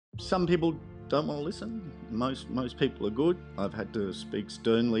Some people don't want to listen. Most people are good. I've had to speak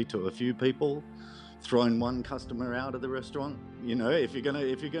sternly to a few people, thrown one customer out of the restaurant. You know, if you're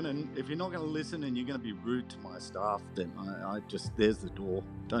not gonna listen and you're gonna be rude to my staff, then I just there's the door.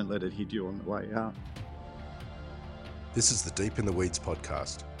 Don't let it hit you on the way out. This is the Deep in the Weeds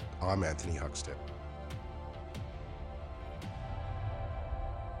podcast. I'm Anthony Huckstep.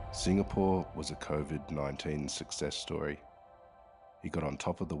 Singapore was a COVID-19 success story. He got on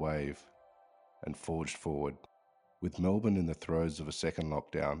top of the wave and forged forward. With Melbourne in the throes of a second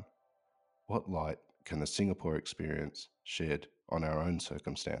lockdown, what light can the Singapore experience shed on our own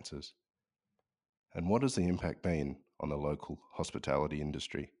circumstances? And what has the impact been on the local hospitality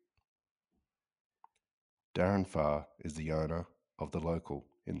industry? Darren Farr is the owner of The Local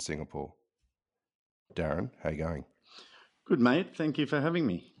in Singapore. Darren, how you going? Good, mate. Thank you for having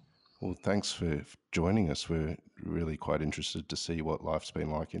me. Well, thanks for joining us. We're really quite interested to see what life's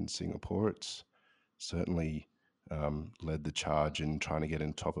been like in Singapore. It's certainly led the charge in trying to get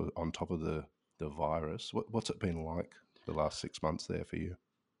on top of the virus. What's it been like the last 6 months there for you?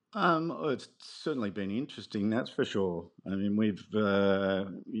 It's certainly been interesting, that's for sure. I mean, we've,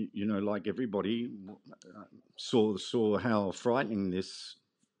 like everybody, saw how frightening this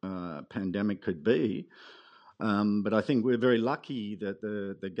pandemic could be. But I think we're very lucky that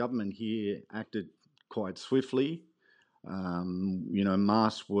the government here acted quite swiftly.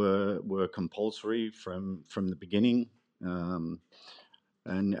 Masks were compulsory from the beginning, and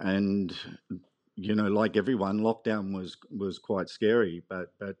like everyone, lockdown was quite scary. But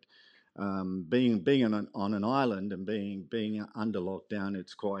being on an island and being under lockdown,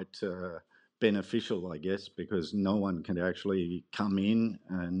 it's quite beneficial, I guess, because no one can actually come in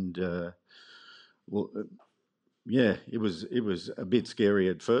and it was a bit scary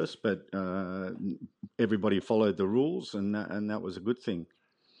at first, but everybody followed the rules, and that was a good thing.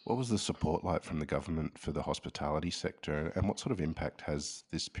 What was the support like from the government for the hospitality sector, and what sort of impact has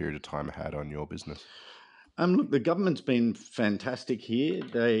this period of time had on your business? Look, the government's been fantastic here.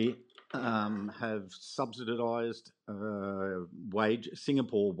 They have subsidised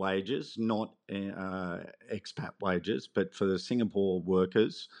Singapore wages, not expat wages, but for the Singapore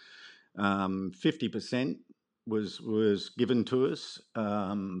workers, 50% was given to us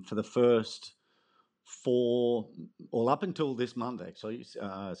for the first up until this month, actually,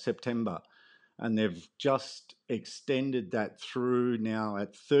 September. And they've just extended that through now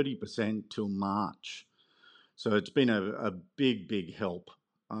at 30% till March. So it's been a big help.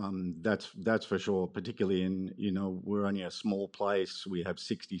 That's for sure, particularly we're only a small place. We have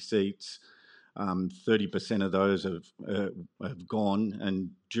 60 seats. 30% of those have gone,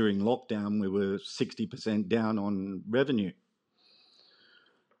 and during lockdown we were 60% down on revenue.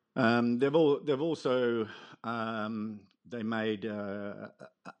 They've also they made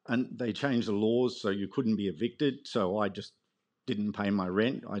and they changed the laws so you couldn't be evicted. So I just didn't pay my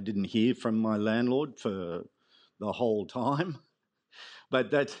rent. I didn't hear from my landlord for the whole time,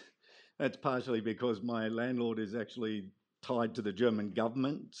 but that's partially because my landlord is actually tied to the German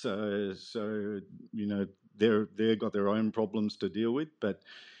government. So they've got their own problems to deal with. But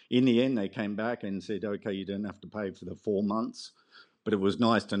in the end, they came back and said, okay, you don't have to pay for the 4 months. But it was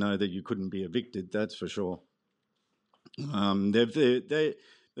nice to know that you couldn't be evicted. That's for sure. The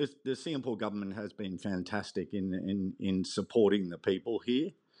Singapore government has been fantastic in supporting the people here.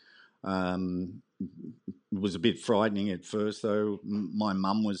 It was a bit frightening at first, though. My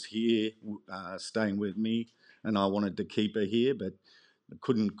mum was here, staying with me, and I wanted to keep her here, but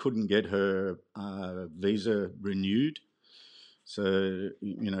couldn't get her visa renewed. So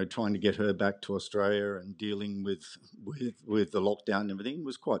trying to get her back to Australia and dealing with the lockdown and everything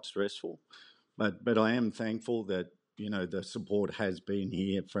was quite stressful. But I am thankful that the support has been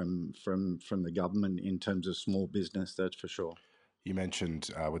here from the government in terms of small business. That's for sure. You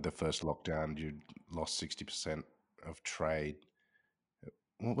mentioned with the first lockdown, you lost 60% of trade.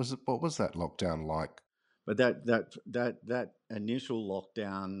 What was that lockdown like? But that initial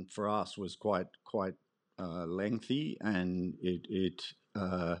lockdown for us was quite lengthy, and it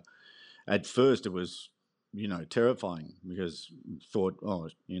at first it was terrifying because thought, oh,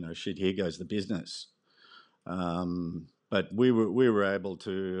 shit, here goes the business. But we were able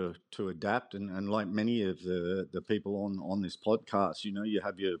to adapt, and like many of the people on this podcast, you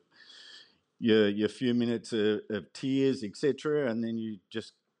have your few minutes of tears, etc., and then you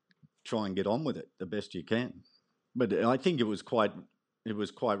just try and get on with it the best you can. But I think it was quite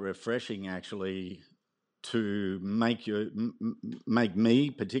refreshing, actually, to make me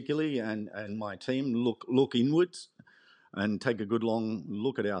particularly and my team look inwards and take a good long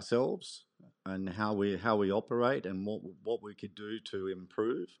look at ourselves. and how we operate and what we could do to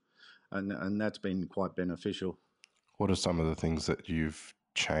improve, and that's been quite beneficial. What are some of the things that you've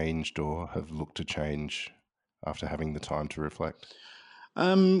changed or have looked to change after having the time to reflect?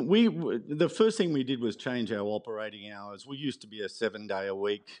 The first thing we did was change our operating hours. We used to be a 7-day a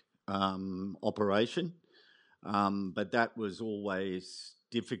week operation, but that was always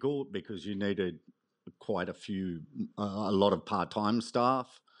difficult because you needed quite a lot of part-time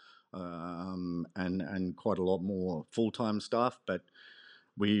staff, and quite a lot more full-time staff. But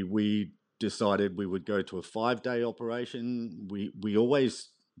we decided we would go to a 5-day operation. We always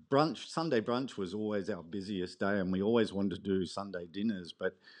Sunday brunch was always our busiest day, and we always wanted to do Sunday dinners,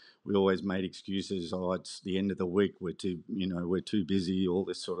 but we always made excuses. Oh, it's the end of the week. We're too busy. All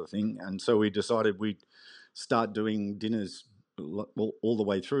this sort of thing, and so we decided we'd start doing dinners all the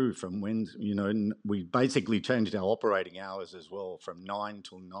way through from when, and we basically changed our operating hours as well from 9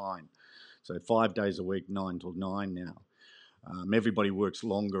 till 9. So 5 days a week, 9 till 9 now. Everybody works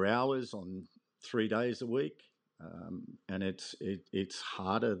longer hours on 3 days a week, and it's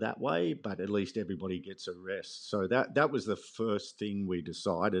harder that way, but at least everybody gets a rest. So that was the first thing we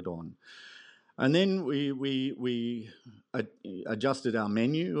decided on. And then we adjusted our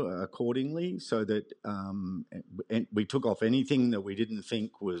menu accordingly, so that we took off anything that we didn't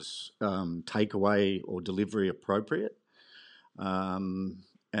think was takeaway or delivery appropriate. And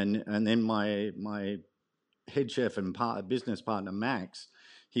then my head chef and business partner Max,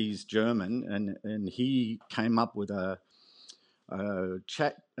 he's German, and he came up with a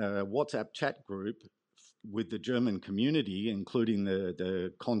WhatsApp chat group with the German community, including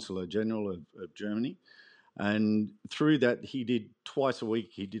the Consulate General of Germany. And through that, he did twice a week,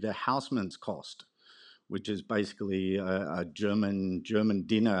 he did a Hausmann's Kost, which is basically a German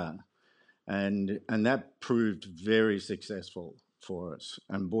dinner. And that proved very successful for us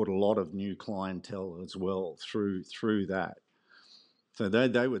and brought a lot of new clientele as well through that. So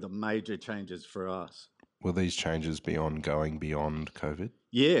they were the major changes for us. Will these changes be ongoing beyond COVID?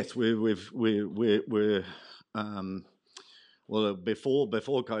 Yes, we're well, before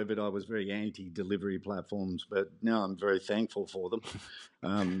COVID, I was very anti-delivery platforms, but now I'm very thankful for them.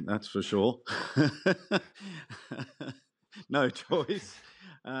 That's for sure. No choice.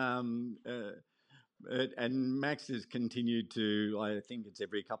 And Max has continued to. I think it's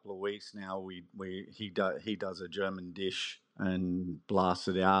every couple of weeks now. He does a German dish and blasts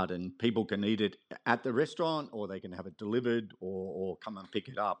it out, and people can eat it at the restaurant, or they can have it delivered, or come and pick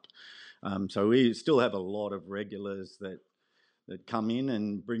it up. So we still have a lot of regulars that come in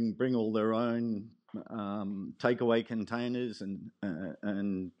and bring all their own takeaway containers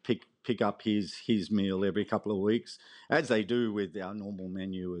and pick up his meal every couple of weeks, as they do with our normal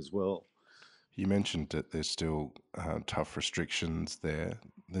menu as well. You mentioned that there's still tough restrictions there.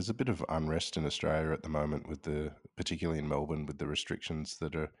 There's a bit of unrest in Australia at the moment, particularly in Melbourne, with the restrictions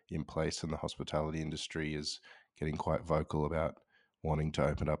that are in place, and the hospitality industry is getting quite vocal about wanting to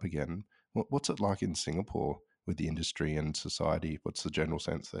open up again. What's it like in Singapore with the industry and society? What's the general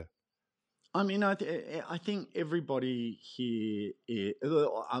sense there? I mean, I think everybody here.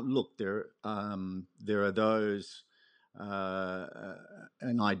 Look, there are those,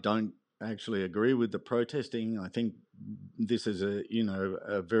 and I don't actually agree with the protesting. I think this is a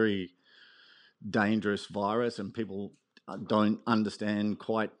very dangerous virus, and people don't understand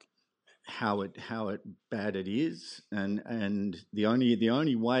quite how bad it is, and the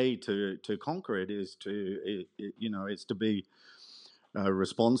only way to conquer it is to be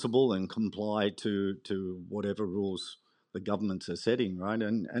responsible and comply to whatever rules the governments are setting, right?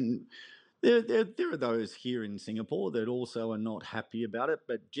 And there are those here in Singapore that also are not happy about it,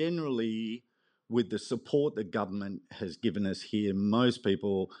 but generally, with the support the government has given us here, most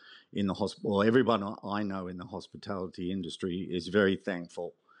people in the hospital, everyone I know in the hospitality industry, is very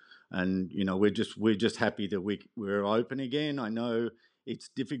thankful, and we're just happy that we're open again. I know it's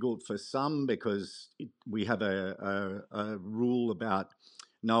difficult for some because we have a rule about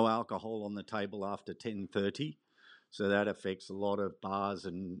no alcohol on the table after 10:30. So that affects a lot of bars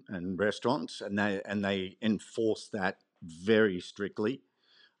and restaurants, and they enforce that very strictly.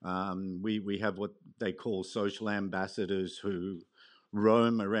 We have what they call social ambassadors who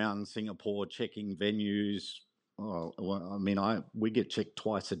roam around Singapore checking venues. We get checked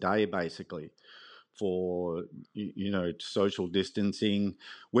twice a day basically for social distancing.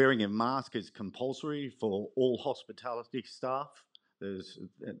 Wearing a mask is compulsory for all hospitality staff. There's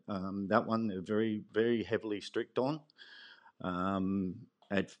that one they're very, very heavily strict on.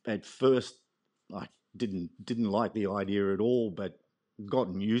 At first, I didn't like the idea at all, but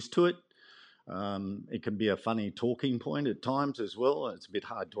gotten used to it. It can be a funny talking point at times as well. It's a bit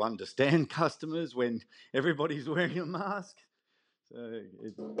hard to understand customers when everybody's wearing a mask. So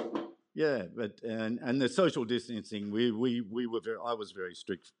yeah, but and the social distancing, I was very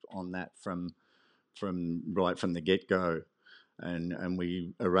strict on that from right from the get go, and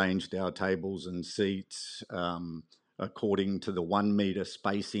we arranged our tables and seats according to the 1 meter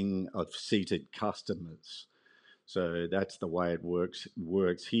spacing of seated customers. So that's the way it works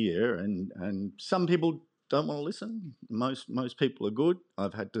here, and some people don't want to listen. Most people are good.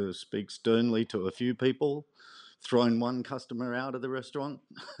 I've had to speak sternly to a few people, thrown one customer out of the restaurant.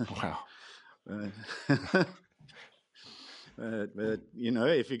 Wow. But you know,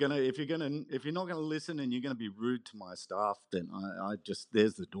 if you're not gonna listen and you're gonna be rude to my staff, then I just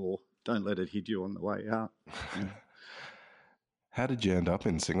there's the door. Don't let it hit you on the way out. Yeah. How did you end up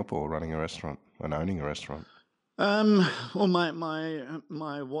in Singapore running a restaurant and owning a restaurant? Well,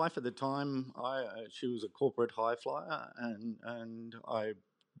 my wife at the time, she was a corporate high flyer, and I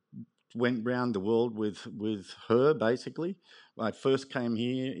went round the world with her basically. I first came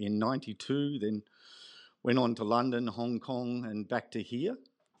here in '92, then went on to London, Hong Kong, and back to here.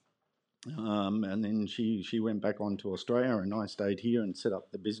 And then she went back on to Australia, and I stayed here and set up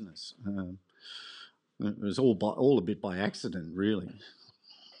the business. It was all a bit by accident, really.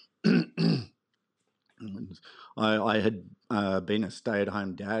 I had been a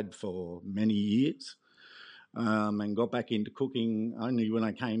stay-at-home dad for many years, and got back into cooking only when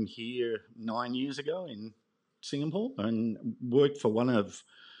I came here 9 years ago in Singapore, and worked for one of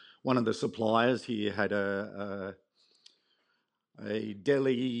the suppliers here. Had a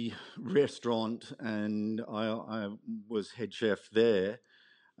deli restaurant, and I was head chef there,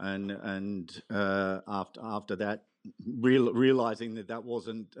 and after that, realizing that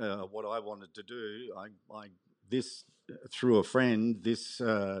wasn't what I wanted to do, I this through a friend, this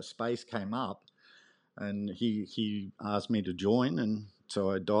space came up, and he asked me to join, and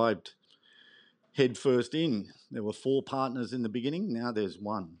so I dived head first in. There were 4 partners in the beginning. Now there's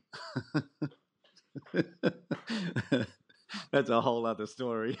 1. That's a whole other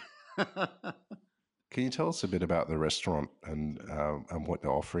story. Can you tell us a bit about the restaurant and what the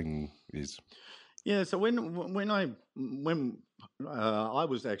offering is? Yeah, so when I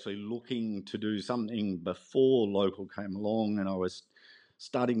was actually looking to do something before Local came along, and I was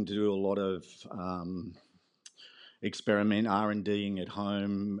starting to do a lot of experiment R&Ding at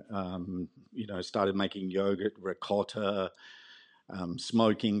home. You know, started making yogurt, ricotta,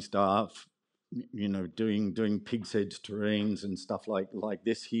 smoking stuff. You know, doing pig's head terrines and stuff like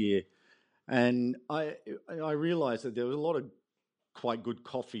this here. And I realised that there was a lot of quite good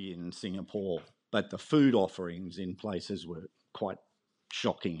coffee in Singapore, but the food offerings in places were quite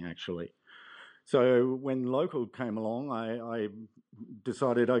shocking, actually. So when Local came along, I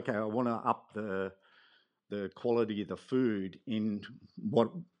decided, okay, I want to up the quality of the food in what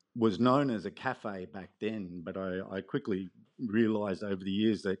was known as a cafe back then, but I quickly realised over the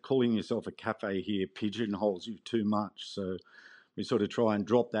years that calling yourself a cafe here pigeonholes you too much. So we sort of try and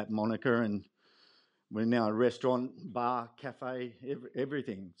drop that moniker, and we're now a restaurant, bar, cafe,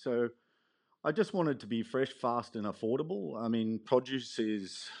 everything. So I just wanted to be fresh, fast, and affordable. I mean, produce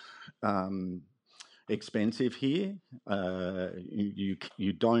is expensive here.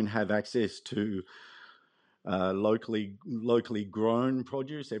 You don't have access to locally grown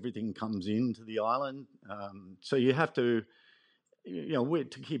produce. Everything comes into the island, so you have to, you know,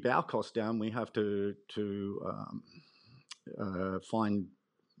 to keep our costs down, we have to find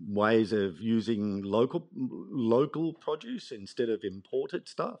ways of using local produce instead of imported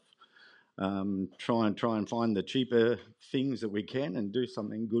stuff. Try and find the cheaper things that we can and do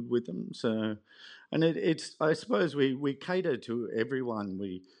something good with them. So, and it's I suppose we cater to everyone.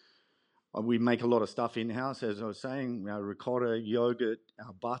 We make a lot of stuff in house, as I was saying. Our ricotta, yogurt,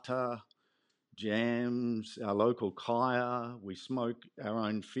 our butter, jams, our local kaya. We smoke our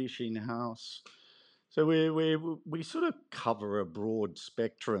own fish in house. So we sort of cover a broad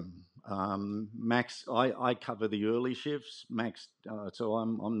spectrum. Max, I cover the early shifts. Max, so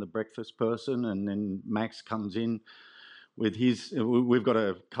I'm the breakfast person, and then Max comes in with his. We've got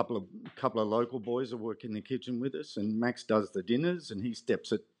a couple of local boys that work in the kitchen with us, and Max does the dinners, and he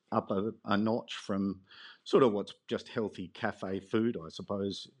steps it up a notch from sort of what's just healthy cafe food, I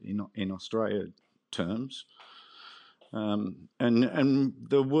suppose, in Australia terms. And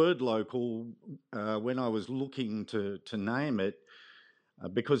the word Local, when I was looking to name it,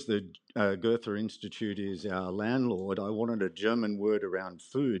 because the Goethe Institute is our landlord, I wanted a German word around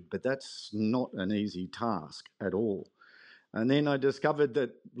food, but that's not an easy task at all. And then I discovered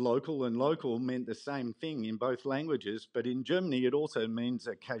that local and local meant the same thing in both languages, but in Germany it also means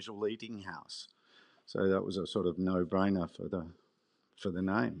a casual eating house. So that was a sort of no-brainer for the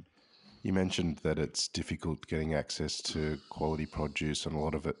name. You mentioned that it's difficult getting access to quality produce, and a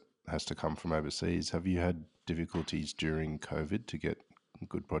lot of it has to come from overseas. Have you had difficulties during COVID to get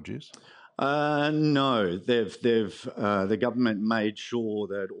good produce? No, the government made sure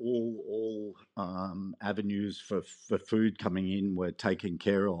that all avenues for food coming in were taken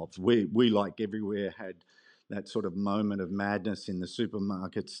care of. We like everywhere had that sort of moment of madness in the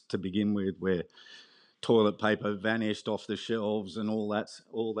supermarkets to begin with, where toilet paper vanished off the shelves and all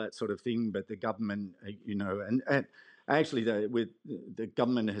that sort of thing. But the government, and actually the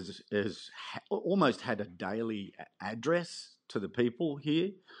government has almost had a daily address to the people here,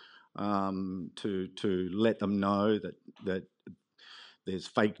 to let them know that there's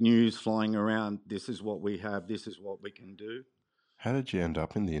fake news flying around. This is what we have. This is what we can do. How did you end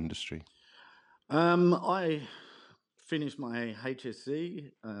up in the industry? I finished my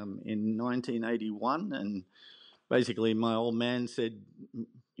HSC in 1981, and basically my old man said,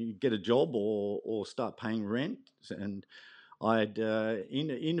 "You get a job or start paying rent." And I'd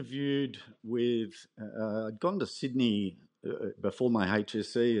interviewed with. I'd gone to Sydney before my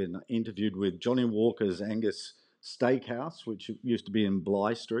HSC and interviewed with Johnny Walker's Angus Steakhouse, which used to be in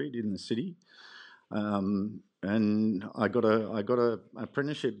Bligh Street in the city. And I got a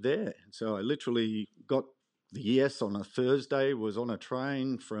apprenticeship there. So I literally got the yes on a Thursday, was on a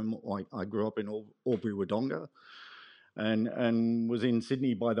train from, I grew up in Albury Wodonga, and was in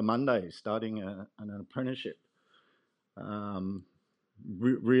Sydney by the Monday starting an apprenticeship.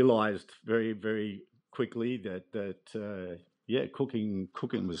 Realised very, very quickly that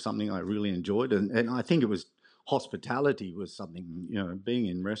cooking was something I really enjoyed, and I think it was hospitality was something, being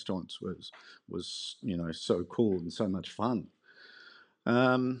in restaurants was so cool and so much fun.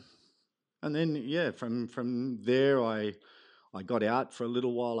 And then from there I got out for a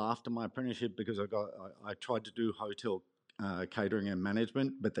little while after my apprenticeship because I tried to do hotel catering and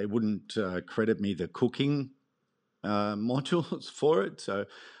management, but they wouldn't credit me the cooking modules for it. So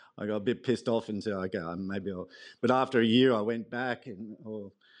I got a bit pissed off and said, okay, maybe I'll. But after a year, I went back and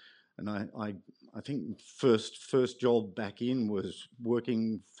I think first job back in was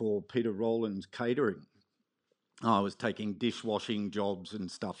working for Peter Rowland's Catering. I was taking dishwashing jobs and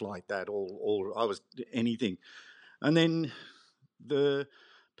stuff like that. All I was anything, and then the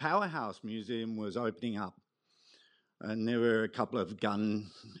Powerhouse Museum was opening up. And there were a couple of gun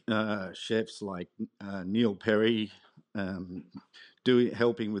chefs like Neil Perry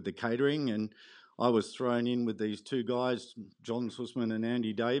helping with the catering, and I was thrown in with these two guys, John Sussman and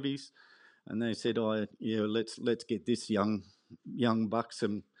Andy Davies, and they said, "Oh, yeah, let's get this young buck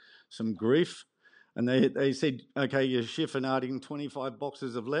some grief," and they said, "Okay, you're chiffonading 25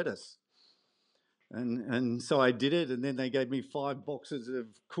 boxes of lettuce." And so I did it, and then they gave me 5 boxes of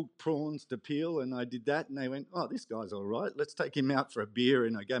cooked prawns to peel, and I did that, and they went, "Oh, this guy's all right. Let's take him out for a beer,"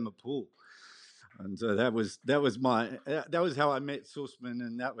 and I gave him a pull. And so that was how I met Sussman,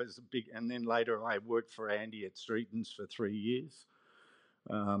 and that was a big. And then later I worked for Andy at Streetons for 3 years,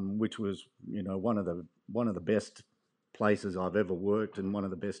 which was one of the best places I've ever worked, and one of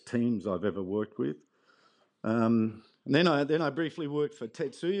the best teams I've ever worked with. And then I briefly worked for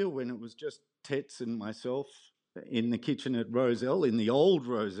Tetsuya when it was just Tets and myself in the kitchen at Roselle, in the old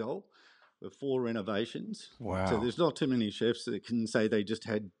Roselle, before renovations. Wow. So there's not too many chefs that can say they just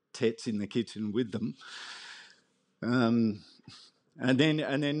had Tets in the kitchen with them. And then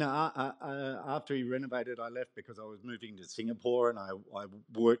after he renovated, I left because I was moving to Singapore, and I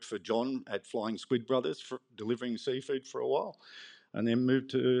worked for John at Flying Squid Brothers for delivering seafood for a while, and then moved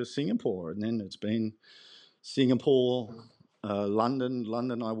to Singapore. And then it's been Singapore, London.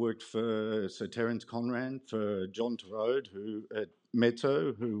 London, I worked for Sir Terence Conran, for John Torode, who at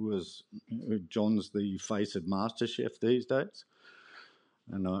Mezzo, who John's the face of MasterChef these days.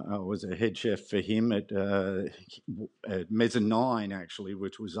 And I was a head chef for him at Mezzanine, actually,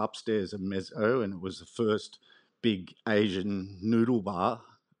 which was upstairs of Mezzo, and it was the first big Asian noodle bar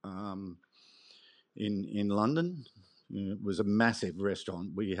in London. It was a massive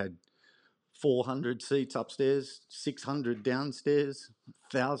restaurant. We had 400 seats upstairs, 600 downstairs,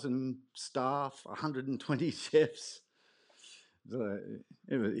 1,000 staff, 120 chefs. So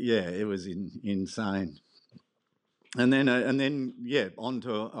it was insane. And then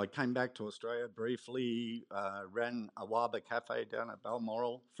I came back to Australia briefly, ran Awaba Cafe down at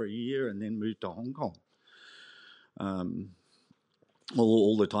Balmoral for a year, and then moved to Hong Kong.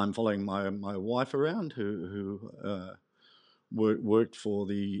 All the time following my wife around, who worked for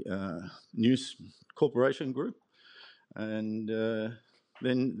the News Corporation Group, and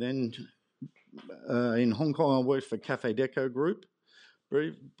then in Hong Kong I worked for Cafe Deco Group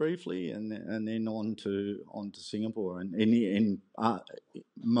briefly, and then on to Singapore, and in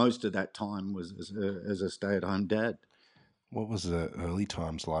most of that time was as a stay-at-home dad. What was the early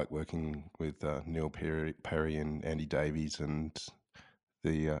times like working with Neil Perry and Andy Davies and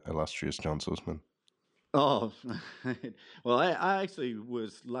the illustrious John Sussman? Oh, well, I actually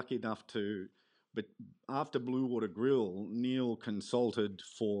was lucky enough to, but after Blue Water Grill, Neil consulted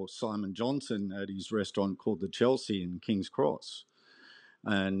for Simon Johnson at his restaurant called the Chelsea in King's Cross,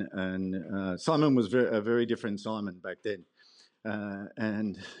 and Simon was a very different Simon back then,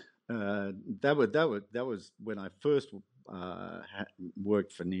 and that was when I first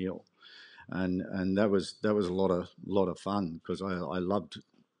worked for Neil, and that was a lot of fun because I loved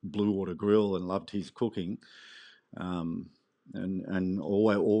Blue Water Grill and loved his cooking, and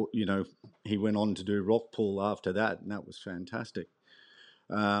all you know, he went on to do Rockpool after that, and that was fantastic.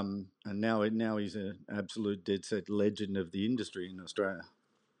 And now he's an absolute dead set legend of the industry in Australia.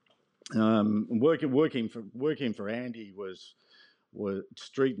 Working for Andy was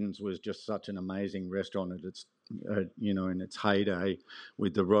Streeton's was just such an amazing restaurant at its in its heyday,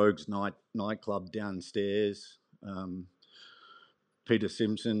 with the Rogues nightclub downstairs. Peter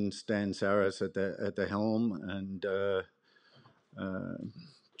Simpson, Stan Saris at the helm, and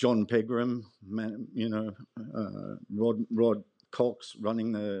John Pegram, Rod Cox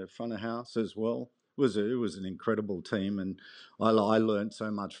running the front of house as well. It was an incredible team, and I learned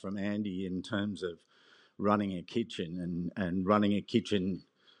so much from Andy in terms of running a kitchen and running a kitchen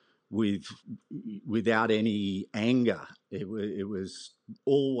without any anger. It was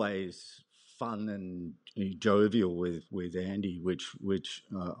always fun and jovial with Andy, which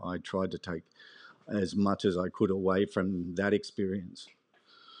I tried to take as much as I could away from that experience.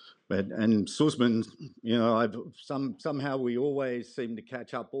 And Sussman, somehow we always seem to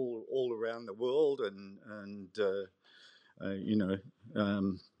catch up all around the world,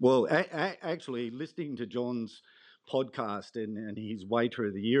 actually listening to John's podcast and his Waiter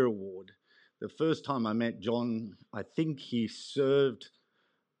of the Year award, the first time I met John, I think he served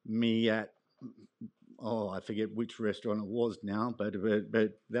me at, I forget which restaurant it was now, but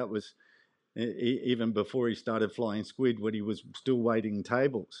that was even before he started flying squid, when he was still waiting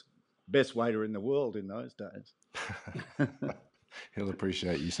tables. Best waiter in the world in those days. He'll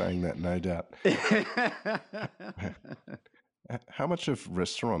appreciate you saying that, no doubt. How much have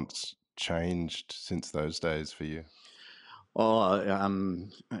restaurants changed since those days for you? Oh,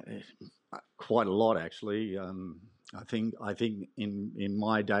 quite a lot actually. I think in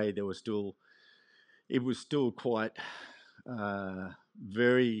my day it was still quite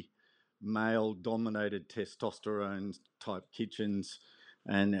very male dominated, testosterone type kitchens,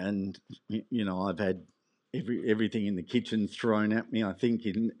 and I've had everything in the kitchen thrown at me, I think,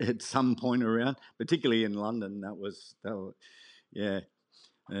 at some point around, particularly in London. Yeah.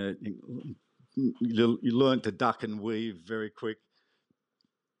 You learn to duck and weave very quick,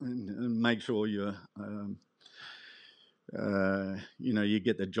 and make sure you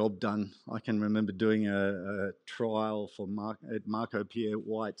get the job done. I can remember doing a trial at Marco Pierre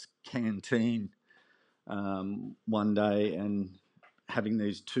White's canteen one day, and having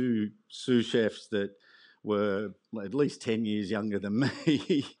these two sous chefs that were at least 10 years younger than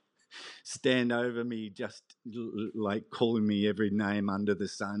me stand over me, just like calling me every name under the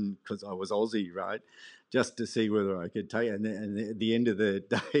sun because I was Aussie, right? Just to see whether I could take it. And at the end of the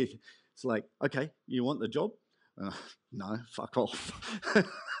day, it's like, okay, you want the job? No, fuck off.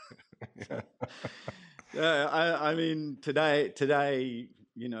 I mean, today,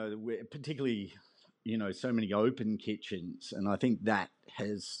 we're particularly, so many open kitchens, and I think that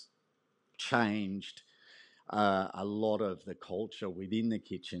has changed a lot of the culture within the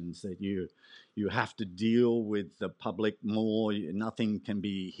kitchens, that you have to deal with the public more. Nothing can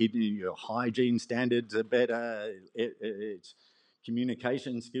be hidden. Your hygiene standards are better. It's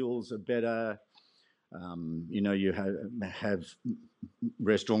communication skills are better. You have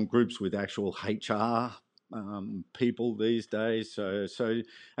restaurant groups with actual HR people these days. So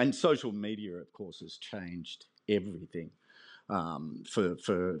and social media, of course, has changed everything. For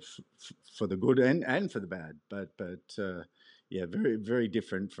the good and for the bad, but yeah, very very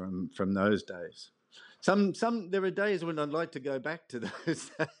different from those days. There are days when I'd like to go back to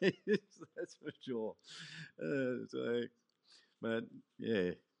those days. That's for sure. But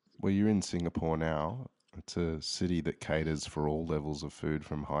yeah. Well, you're in Singapore now. It's a city that caters for all levels of food,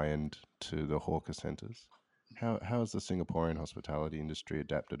 from high end to the hawker centres. How has the Singaporean hospitality industry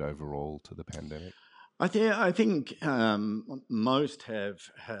adapted overall to the pandemic? I think most have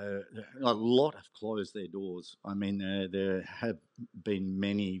a lot have closed their doors. I mean, there have been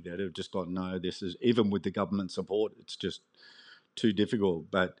many that have just gone, no, this is, even with the government support, it's just too difficult.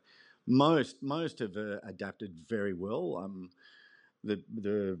 But most have adapted very well.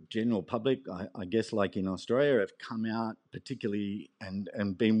 The general public, I guess, like in Australia, have come out particularly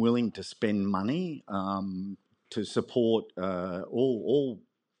and been willing to spend money to support all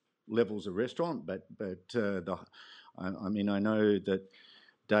levels of restaurant, but I mean, I know that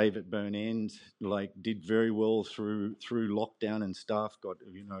Dave at Burn End did very well through lockdown, and staff got,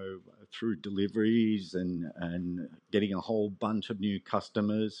 through deliveries and getting a whole bunch of new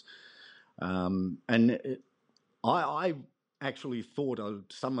customers. I actually thought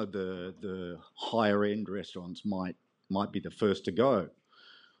some of the higher end restaurants might be the first to go,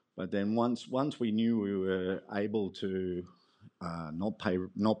 but then once we knew we were able to not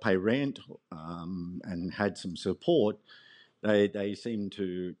pay rent and had some support, they seemed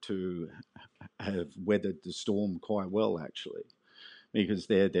to have weathered the storm quite well, actually, because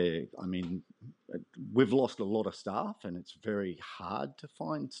they're I mean, we've lost a lot of staff, and it's very hard to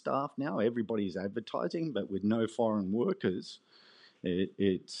find staff now. Everybody's advertising, but with no foreign workers,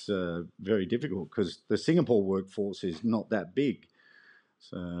 it's very difficult because the Singapore workforce is not that big.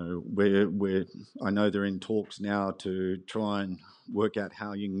 So I know they're in talks now to try and work out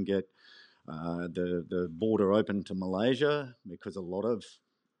how you can get the border open to Malaysia, because a lot of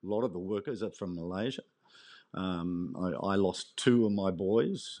the workers are from Malaysia. I lost two of my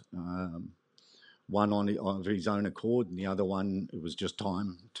boys, one of his own accord, and the other one, it was just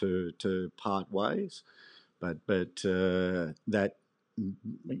time to part ways. But that,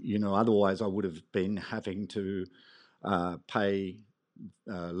 otherwise I would have been having to pay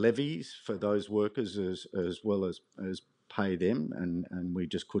levies for those workers as well as pay them, and we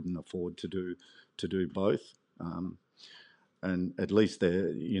just couldn't afford to do both. And at least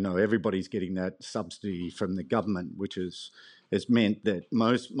everybody's getting that subsidy from the government, which has meant that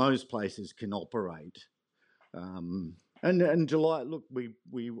most places can operate. And July, look, we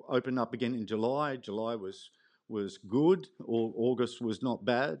opened up again in July. July was good. August was not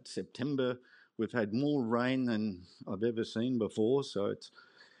bad. September, we've had more rain than I've ever seen before, so it's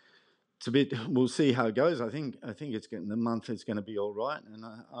a bit. We'll see how it goes. I think the month is going to be all right. And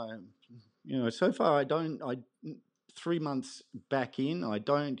I so far 3 months back in, I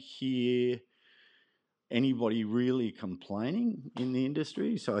don't hear anybody really complaining in the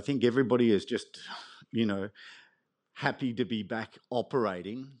industry. So I think everybody is just, happy to be back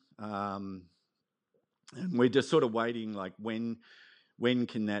operating. And we're just sort of waiting, like, when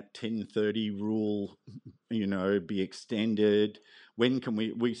can that 10:30 rule, be extended? When can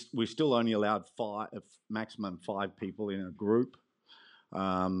we still only allowed maximum 5 people in a group.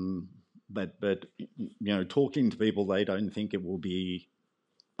 But talking to people, they don't think it will be,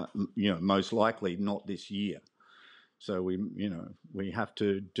 most likely not this year. So we have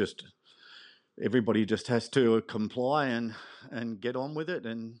to just, everybody just has to comply and get on with it.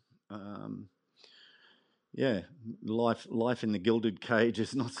 And life in the gilded cage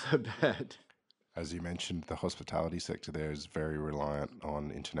is not so bad. As you mentioned, the hospitality sector there is very reliant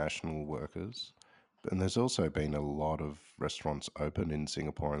on international workers. And there's also been a lot of restaurants open in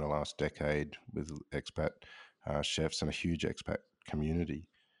Singapore in the last decade with expat chefs and a huge expat community.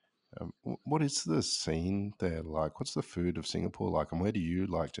 What is the scene there like? What's the food of Singapore like, and where do you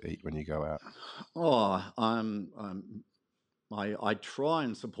like to eat when you go out? Oh, I try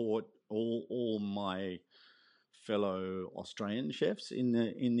and support all my fellow Australian chefs in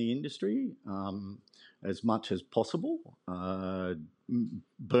the industry as much as possible.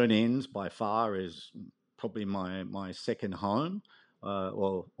 Burn Ends by far is probably my second home,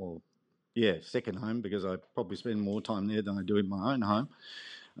 second home, because I probably spend more time there than I do in my own home,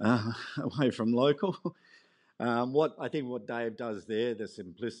 away from local. What Dave does there, the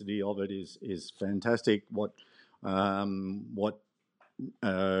simplicity of it is fantastic. What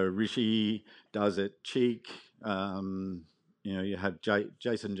Rishi does at Cheek. You have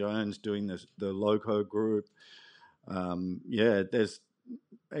Jason Jones doing the Loco group.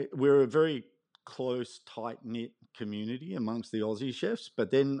 We're a very close, tight-knit community amongst the Aussie chefs.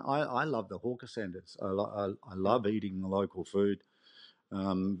 But then I love the hawker centres. I love eating the local food,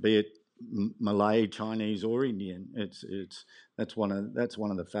 be it Malay, Chinese, or Indian. That's one of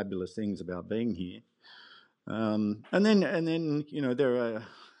the fabulous things about being here. And then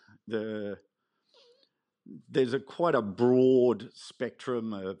there's quite a broad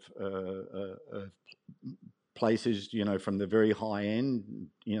spectrum of places, from the very high end,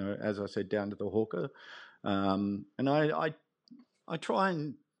 as I said, down to the hawker. And I try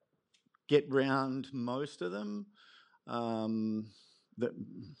and get round most of them. That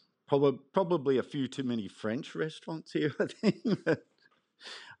probably a few too many French restaurants here, I think.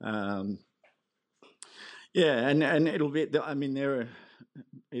 um, yeah, and it'll be. I mean,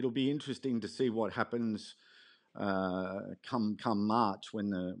 it'll be interesting to see what happens come March when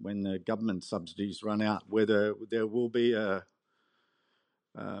the government subsidies run out. Whether there will be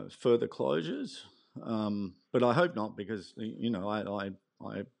further closures, but I hope not, because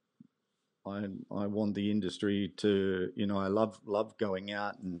I want the industry to, I love going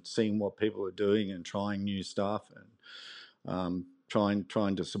out and seeing what people are doing and trying new stuff, and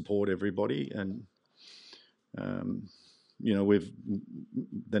trying to support everybody. And with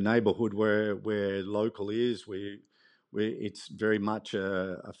the neighbourhood where local is, it's very much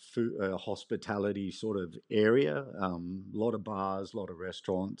a hospitality sort of area. A lot of bars, a lot of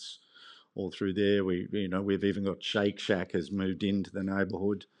restaurants, all through there. We've even got Shake Shack has moved into the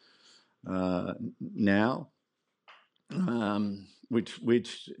neighbourhood now.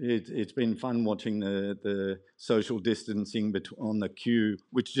 Which it's been fun watching the social distancing on the queue,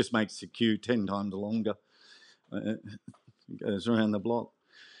 which just makes the queue 10 times longer. It goes around the block.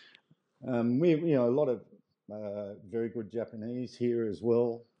 We a lot of very good Japanese here as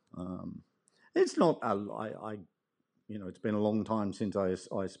well. It's not it's been a long time since I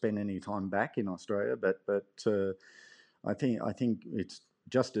spent any time back in Australia, but I think it's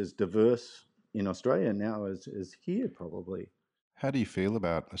just as diverse in Australia now as here, probably. How do you feel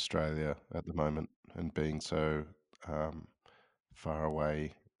about Australia at the moment and being so far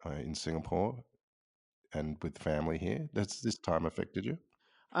away in Singapore and with family here? Has this time affected you?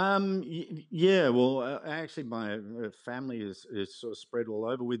 Yeah, well, actually, my family is sort of spread all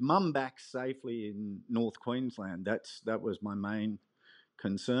over. With Mum back safely in North Queensland, that was my main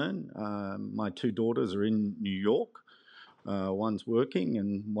concern. My two daughters are in New York. One's working,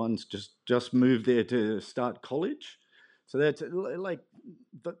 and one's just moved there to start college. So that's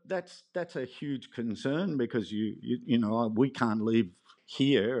a huge concern, because we can't leave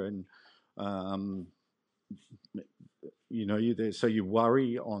here, and so you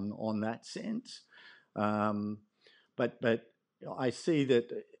worry on that sense. But I see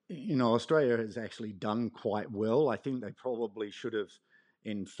that Australia has actually done quite well. I think they probably should have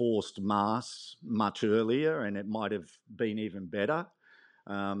enforced masks much earlier, and it might have been even better.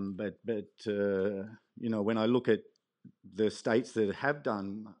 But when I look at the states that have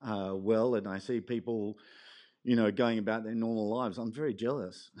done well, and I see people going about their normal lives, I'm very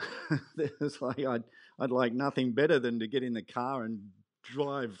jealous. It's like I'd like nothing better than to get in the car and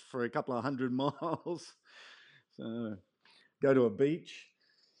drive for a couple of 100 miles. So go to a beach.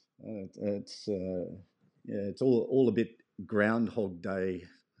 It's all a bit Groundhog Day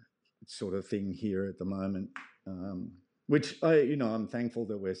sort of thing here at the moment, which I'm thankful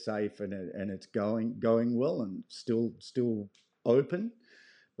that we're safe, and it's going well and still open.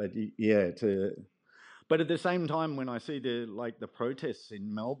 But yeah, but at the same time, when I see the protests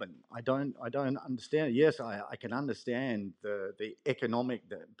in Melbourne, I don't understand. Yes, I can understand the economic,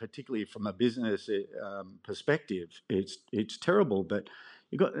 particularly from a business perspective. It's terrible, but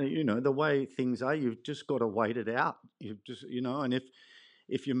you got the way things are. You've just got to wait it out. You've just and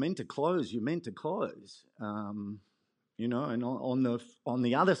if you're meant to close, you're meant to close. And on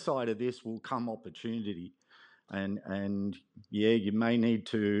the other side of this will come opportunity. And yeah, you may need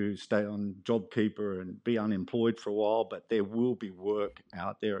to stay on JobKeeper and be unemployed for a while, but there will be work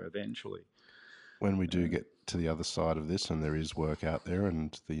out there eventually. When we do get to the other side of this, and there is work out there,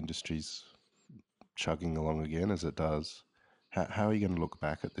 and the industry's chugging along again as it does, how are you going to look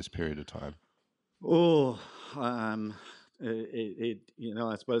back at this period of time? Oh, I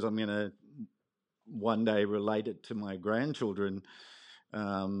suppose I'm going to one day relate it to my grandchildren.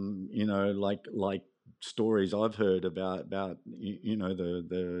 Like stories I've heard about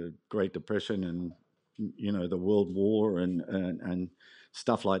the Great Depression and the World War and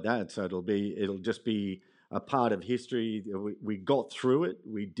stuff like that. So it'll just be a part of history. We got through it.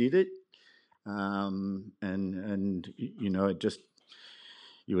 We did it. And it just,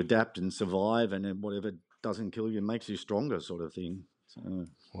 you adapt and survive, and then whatever doesn't kill you makes you stronger, sort of thing. So,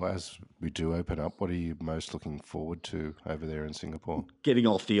 well, as we do open up, what are you most looking forward to over there in Singapore? Getting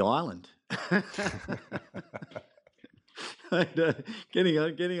off the island.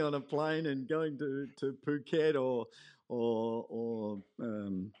 Getting on a plane and going to Phuket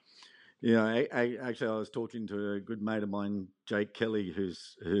actually, I was talking to a good mate of mine, Jake Kelly,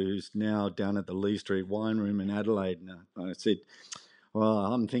 who's now down at the Lee Street Wine Room in Adelaide, and I said, well,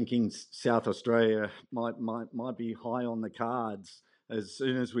 I'm thinking South Australia might be high on the cards as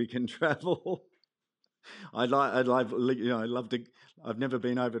soon as we can travel. I'd love to. I've never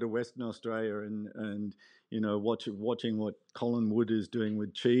been over to Western Australia and watching what Colin Wood is doing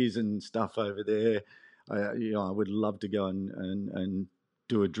with cheese and stuff over there. I would love to go and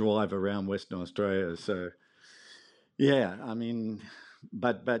do a drive around Western Australia. So yeah, I mean,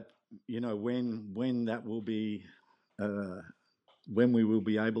 but when that will be. When we will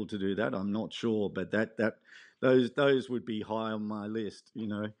be able to do that, I'm not sure, but those would be high on my list.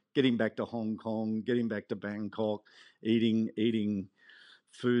 Getting back to Hong Kong, getting back to Bangkok, eating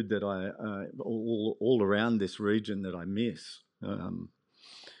food that I all around this region that I miss.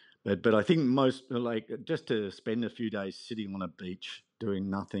 But I think most, like, just to spend a few days sitting on a beach doing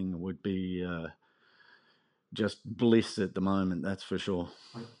nothing would be just bliss at the moment. That's for sure.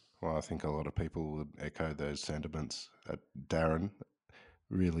 Well, I think a lot of people would echo those sentiments. Darren,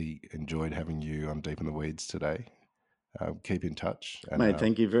 really enjoyed having you on Deep in the Weeds today. Keep in touch. And, mate,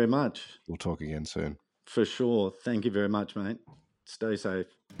 thank you very much. We'll talk again soon. For sure. Thank you very much, mate. Stay safe.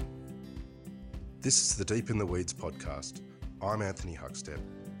 This is the Deep in the Weeds podcast. I'm Anthony Huckstep.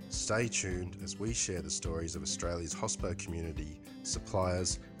 Stay tuned as we share the stories of Australia's hospo community,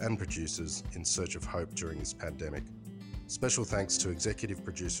 suppliers and producers in search of hope during this pandemic. Special thanks to executive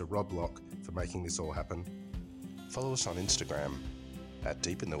producer Rob Locke for making this all happen. Follow us on Instagram at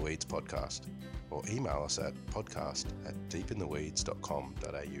Deep in the Weeds Podcast or email us at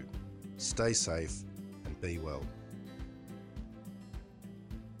podcast@deepintheweeds.com.au. Stay safe and be well.